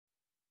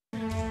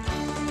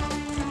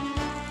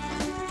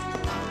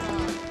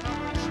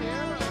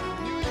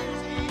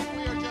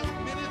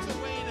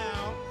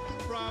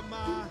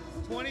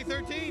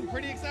2013.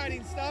 Pretty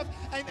exciting stuff.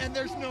 And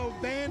there's no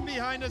band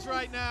behind us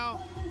right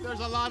now. There's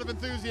a lot of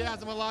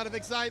enthusiasm, a lot of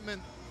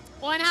excitement.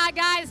 One hot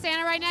guy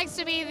standing right next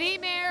to me, the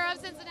mayor of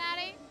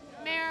Cincinnati,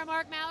 Mayor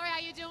Mark Mallory. How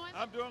you doing?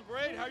 I'm doing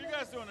great. How are you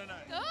guys doing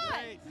tonight?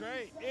 Good.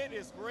 Great. It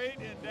is great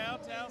in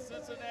downtown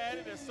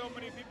Cincinnati. There's so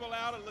many people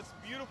out. It looks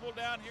beautiful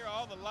down here.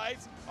 All the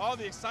lights, all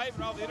the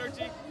excitement, all the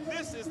energy.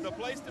 This is the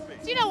place to be.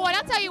 Do you know what?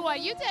 I'll tell you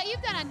what. You've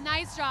done a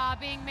nice job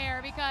being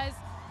mayor, because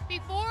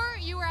before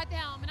you were at the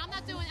helm, and I'm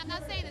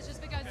not saying this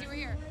just because you were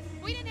here.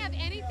 We didn't have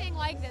anything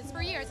like this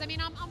for years. I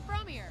mean, I'm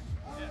from here.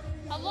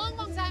 A long,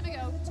 long time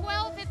ago,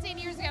 12, 15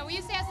 years ago, we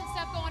used to have some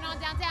stuff going on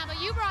downtown,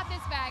 but you brought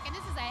this back, and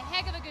this is a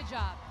heck of a good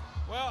job.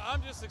 Well,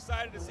 I'm just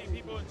excited to see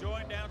people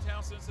enjoying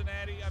downtown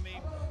Cincinnati. I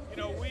mean, you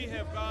know, we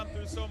have gone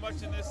through so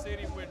much in this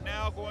city. We're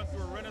now going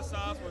through a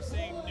renaissance. We're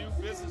seeing new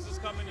businesses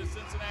coming to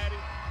Cincinnati,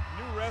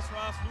 new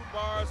restaurants, new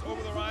bars.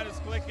 Over the Rhine is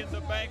clicking.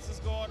 The banks is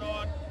going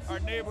on. Our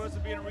neighborhoods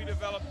are being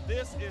redeveloped.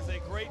 This is a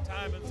great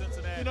time in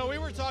Cincinnati. You know, we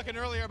were talking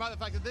earlier about the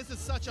fact that this is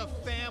such a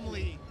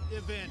family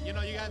event. You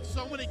know, you have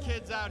so many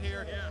kids out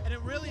here, and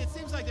it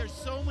seems like there's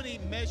so many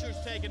measures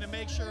taken to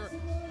make sure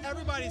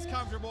everybody's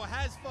comfortable,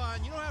 has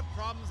fun. You don't have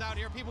problems out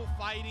here, people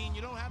fighting.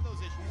 You don't have those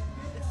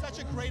issues. It's such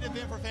a great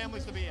event for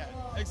families to be at.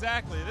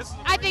 Exactly.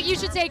 I think you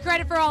should take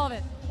credit for all of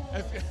it.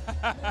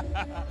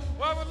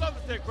 Well, I would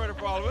love to take credit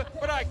for all of it,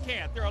 but I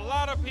can't. There are a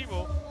lot of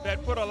people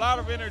that put a lot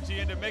of energy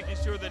into making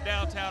sure that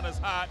downtown is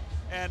hot,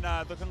 and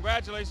the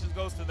congratulations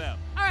goes to them.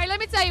 All right, let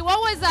me tell you,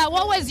 what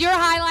was your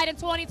highlight in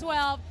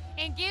 2012,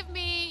 and give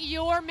me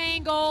your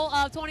main goal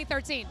of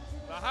 2013.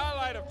 The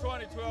highlight of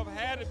 2012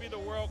 had to be the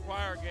World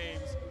Choir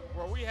Games,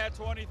 where we had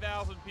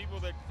 20,000 people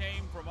that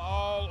came from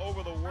all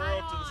over the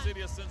world to the city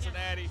of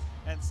Cincinnati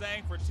and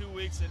sang for 2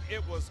 weeks, and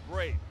it was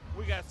great.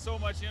 We got so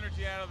much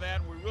energy out of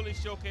that, and we really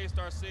showcased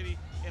our city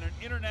in an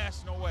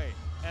international way,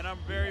 and I'm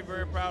very,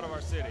 very proud of our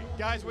city.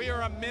 Guys, we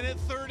are a minute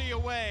 30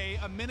 away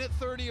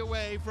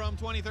from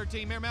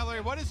 2013. Mayor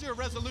Mallory, what is your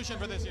resolution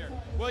for this year?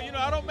 Well, you know,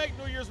 I don't make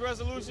New Year's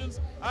resolutions.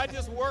 I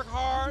just work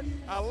hard,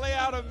 I lay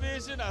out a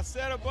vision, I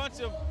set a bunch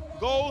of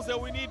goals that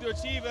we need to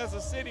achieve as a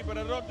city, but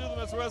I don't do them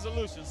as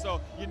resolutions, so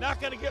you're not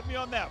going to get me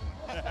on that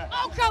one.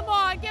 Oh, come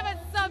on, give us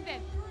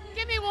something.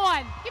 Give me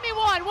one. Give me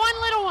one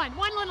little one.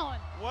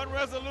 One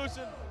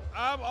resolution.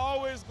 I'm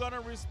always going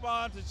to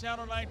respond to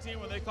Channel 19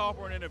 when they call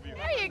for an interview.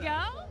 There you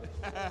go.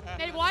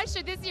 And why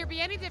should this year be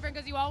any different?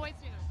 Because you always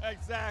do.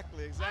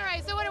 Exactly. All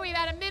right, so what are we,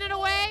 about a minute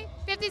away?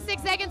 56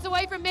 seconds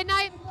away from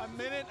midnight? A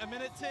minute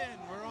 10.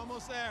 We're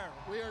almost there.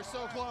 We are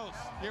so close.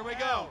 Here we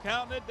go.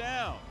 Counting it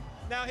down.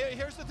 Now,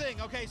 here's the thing.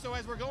 Okay, so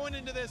as we're going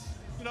into this,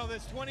 you know,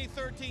 this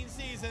 2013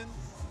 season,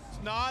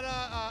 it's not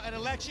an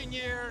election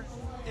year.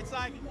 It's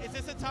like, is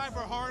this a time for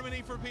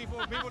harmony for people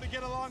to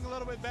get along a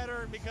little bit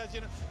better? Because,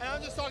 you know, and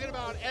I'm just talking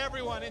about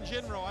everyone in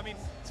general. I mean,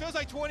 it feels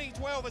like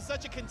 2012 is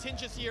such a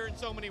contentious year in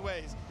so many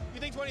ways.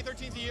 You think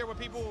 2013 is a year where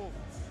people will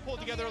pull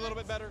together a little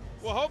bit better?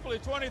 Well, hopefully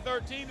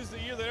 2013 is the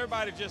year that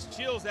everybody just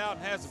chills out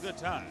and has a good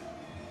time.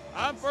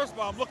 First of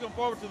all, I'm looking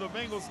forward to the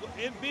Bengals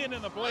being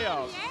in the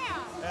playoffs.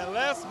 Oh, yeah. And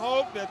let's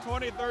hope that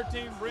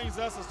 2013 brings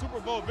us a Super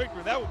Bowl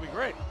victory. That would be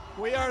great.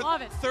 We are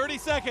 30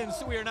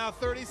 seconds. We are now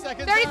 30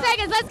 seconds 30 out.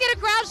 seconds. Let's get a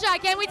crowd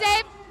shot, can we,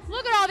 Dave?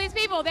 Look at all these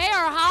people. They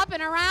are hopping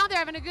around. They're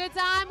having a good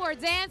time. We're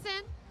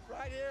dancing.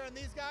 Right here, and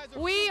these guys are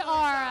We super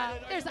are.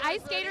 excited. There's you guys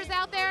ice skaters ready?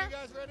 out there. Are you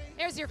guys ready?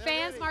 There's your They're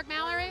fans, ready. Mark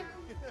Mallory.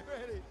 They're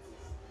ready.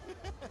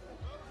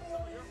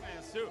 Your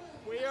fans, too.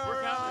 We are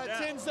We're counting it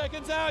down. 10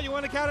 seconds out. You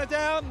want to count it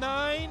down?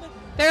 9,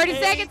 30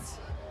 8, seconds.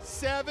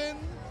 7,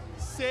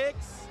 6,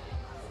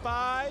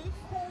 5,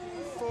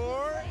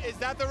 4. Is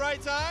that the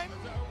right time?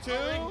 2,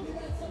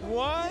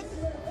 1.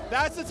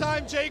 That's the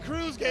time Jay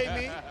Cruz gave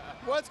me.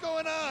 What's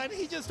going on?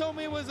 He just told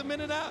me it was a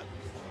minute out.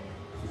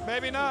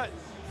 Maybe not.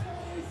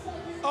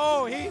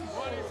 Oh,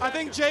 I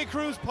think Jay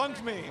Cruz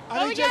punked me.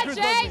 I think Jay Cruz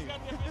punked me.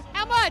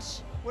 How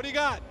much? What do you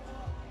got?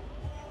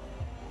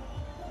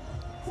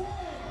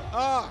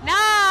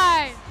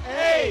 9,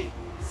 8,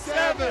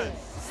 7,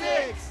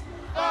 6,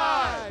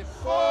 5,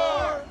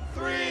 4,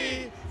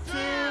 3, 2,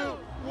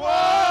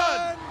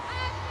 1.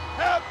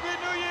 Happy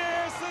New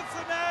Year,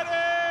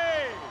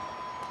 Cincinnati!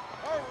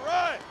 All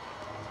right.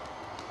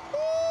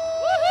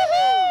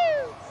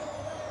 Woo-hoo-hoo!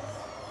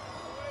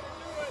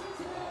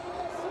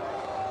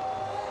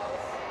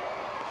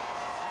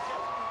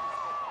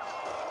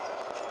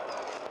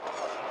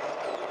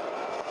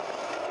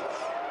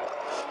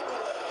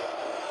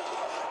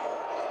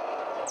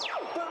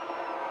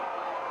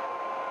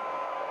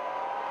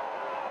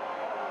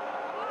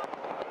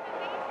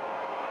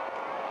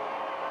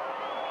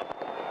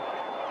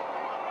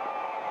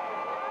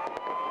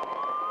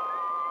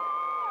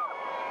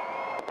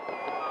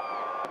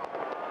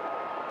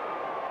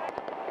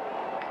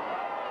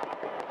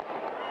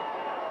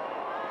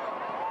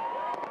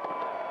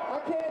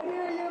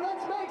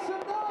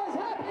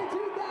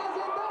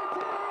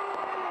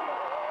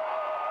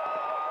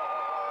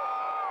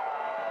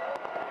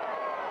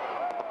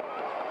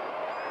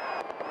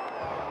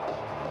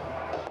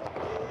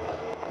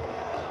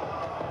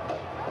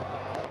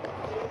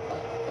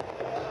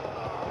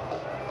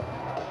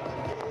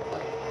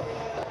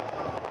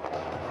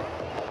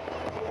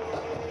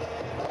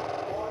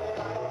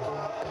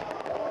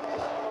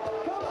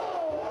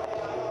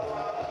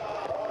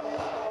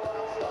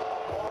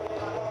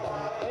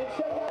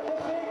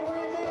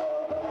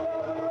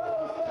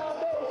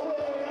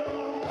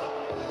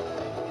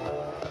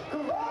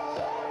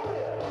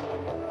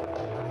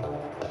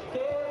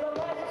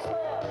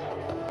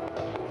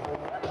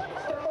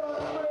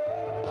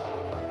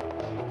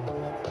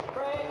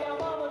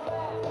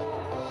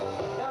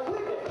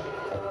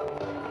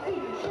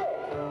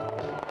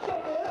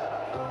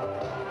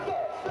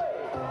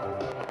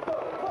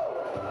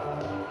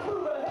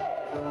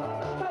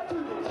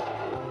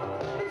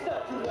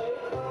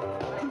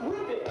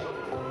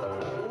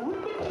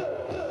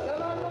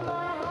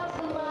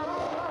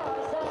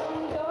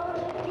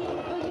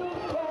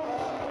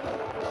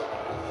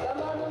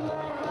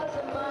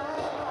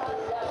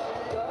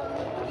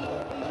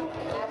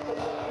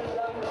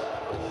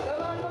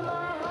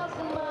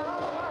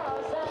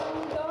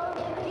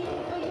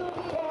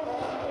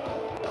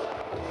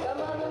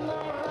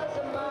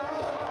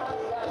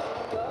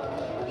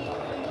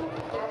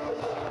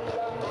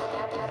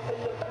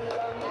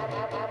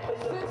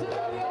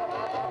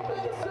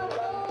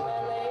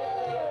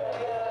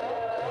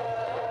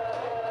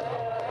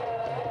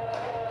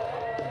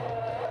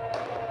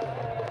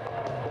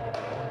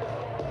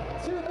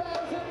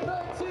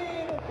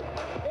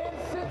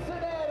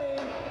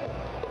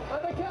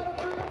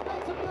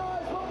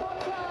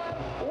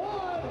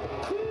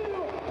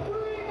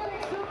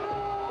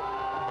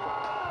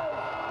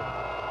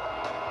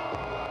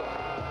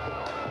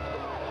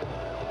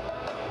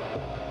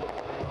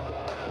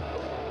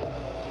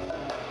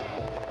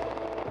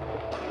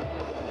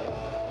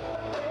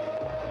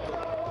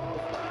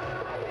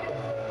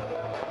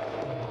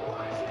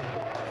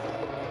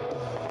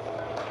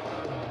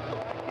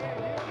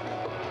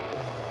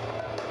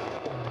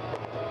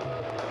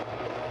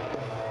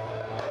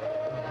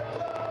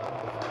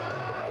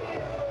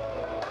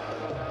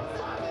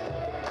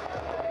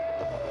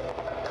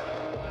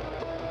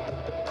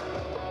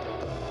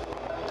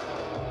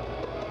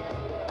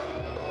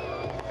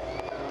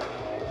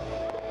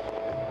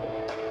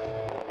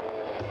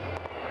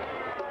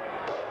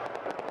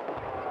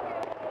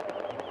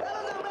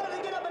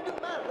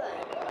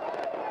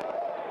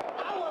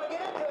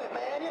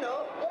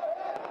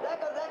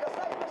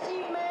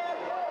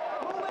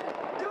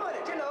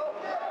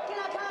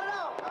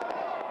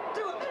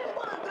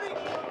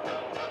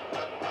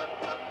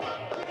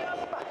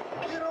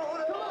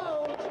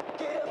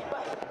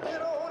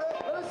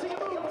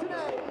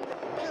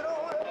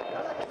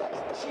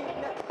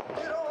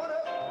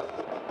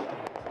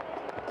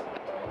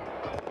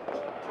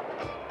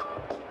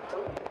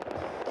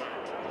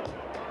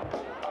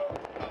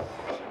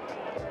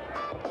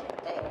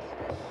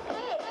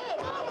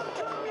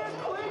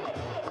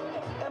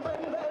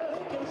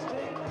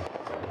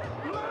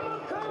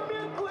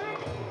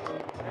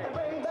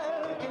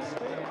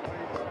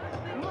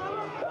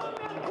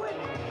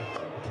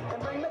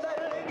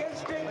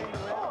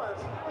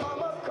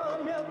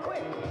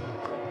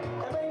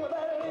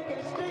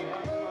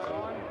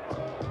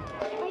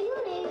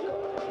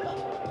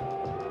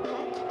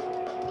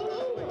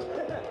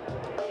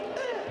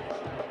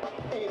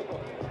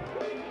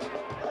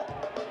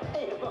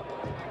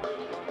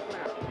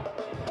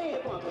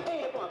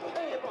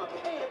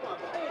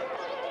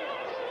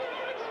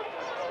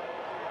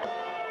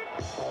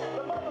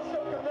 The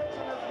Mothership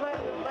Convention has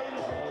landed,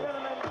 ladies and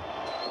gentlemen.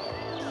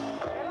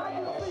 And I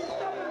can see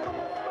stepping from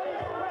the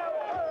space where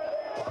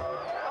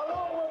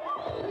along with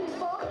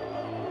people,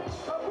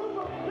 a group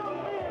of young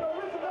men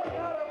originating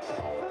out of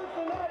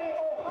Cincinnati,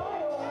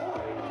 Ohio.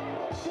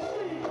 You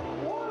see,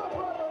 Warner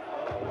Brothers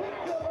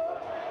picked them up,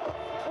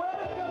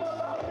 spread them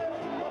about this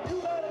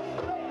United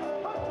States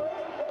country,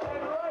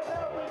 and right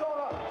now we're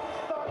gonna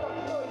start a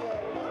million.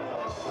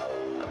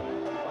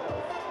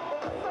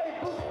 Say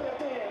Boosie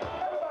again.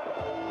 Everybody,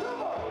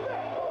 come on,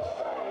 let go.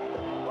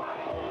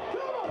 Right,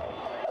 come on.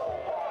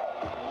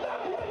 Let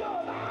me hear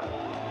y'all now.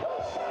 Come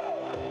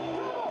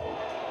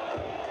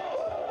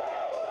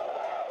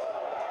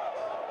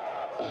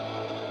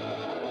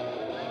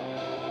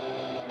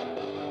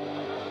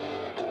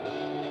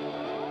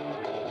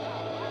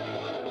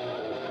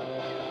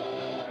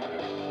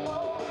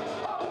on.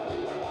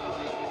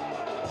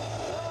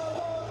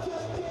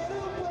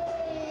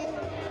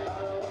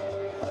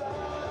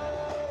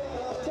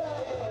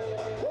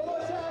 One more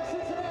time,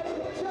 Cincinnati,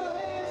 put your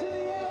hands in the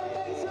air and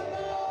make some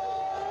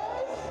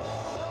noise.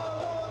 I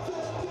want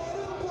to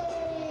get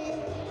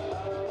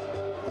away.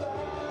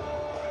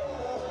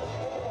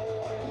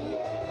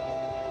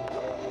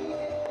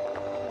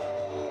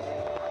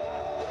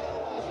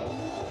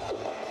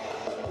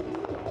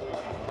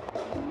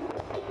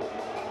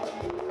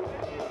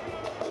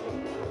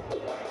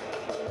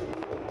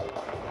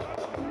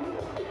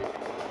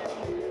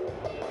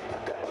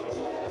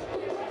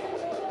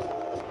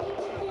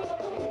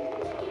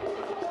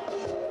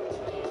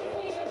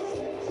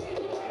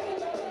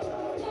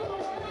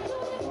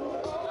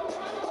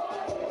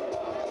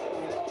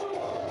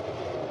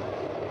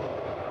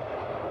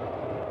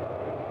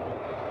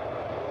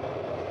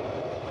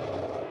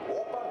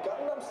 Opa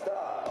Gangnam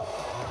Style.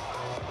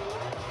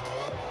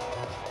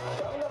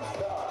 Gangnam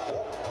Style.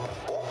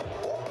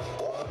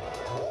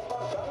 Opa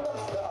Gangnam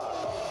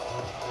Style.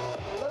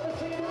 Let me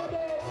see you do a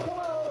dance. Come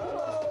on, come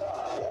on.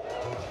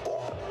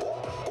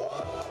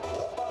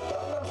 Opa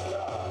Gangnam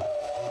Style.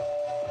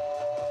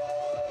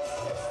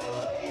 Sexy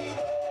lady.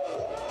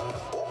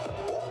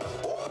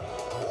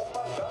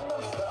 Opa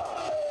Gangnam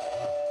Style.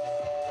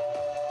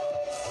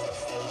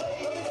 Sexy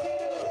lady. Let me see you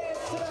do a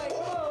dance tonight.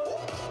 Come on.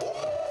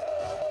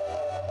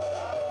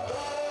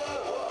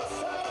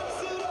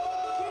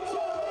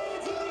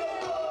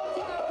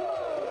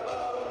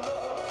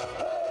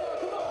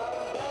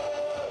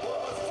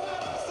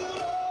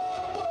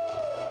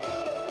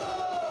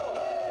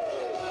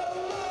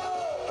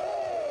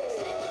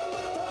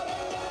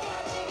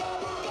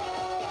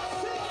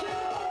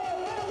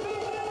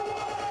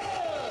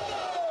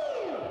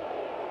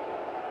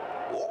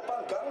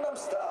 Opa Gangnam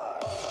Style.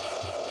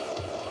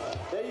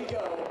 There you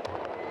go.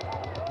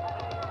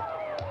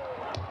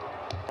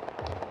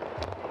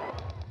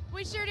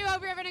 We sure do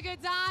hope you're having a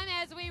good time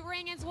as we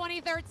ring in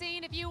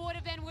 2013. If you would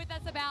have been with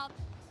us about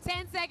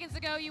 10 seconds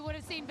ago, you would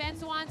have seen Ben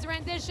Swann's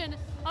rendition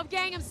of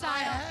Gangnam Style.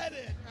 I had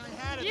it.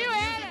 You the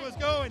had music it. was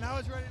going. I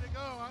was ready to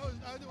go. I was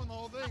doing the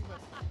whole thing. But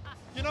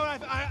you know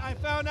what? I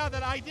found out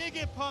that I did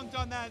get punked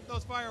on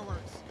those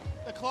fireworks.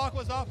 The clock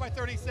was off by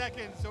 30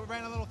 seconds, so we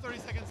ran a little 30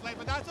 seconds late.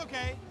 But that's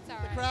okay. It's all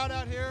The right. crowd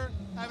out here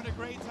having a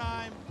great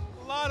time.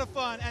 A lot of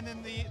fun. And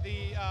then the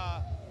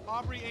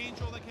Aubrey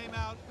Angel that came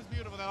out was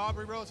beautiful. That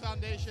Aubrey Rose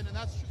Foundation, and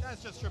that's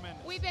just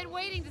tremendous. We've been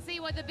waiting to see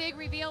what the big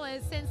reveal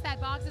is since that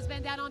box has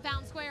been down on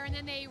Fountain Square, and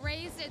then they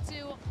raised it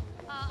to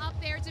up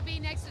there to be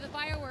next to the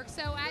fireworks.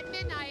 So at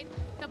midnight,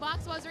 the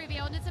box was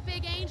revealed, and it's a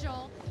big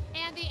angel.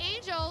 And the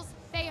angels,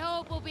 they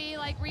hope, will be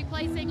like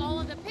replacing all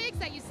of the pigs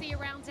that you see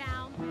around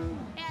town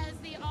as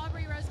the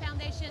Aubrey Rose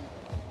Foundation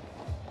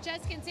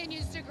just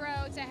continues to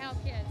grow to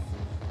help kids.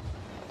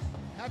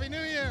 Happy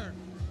New Year.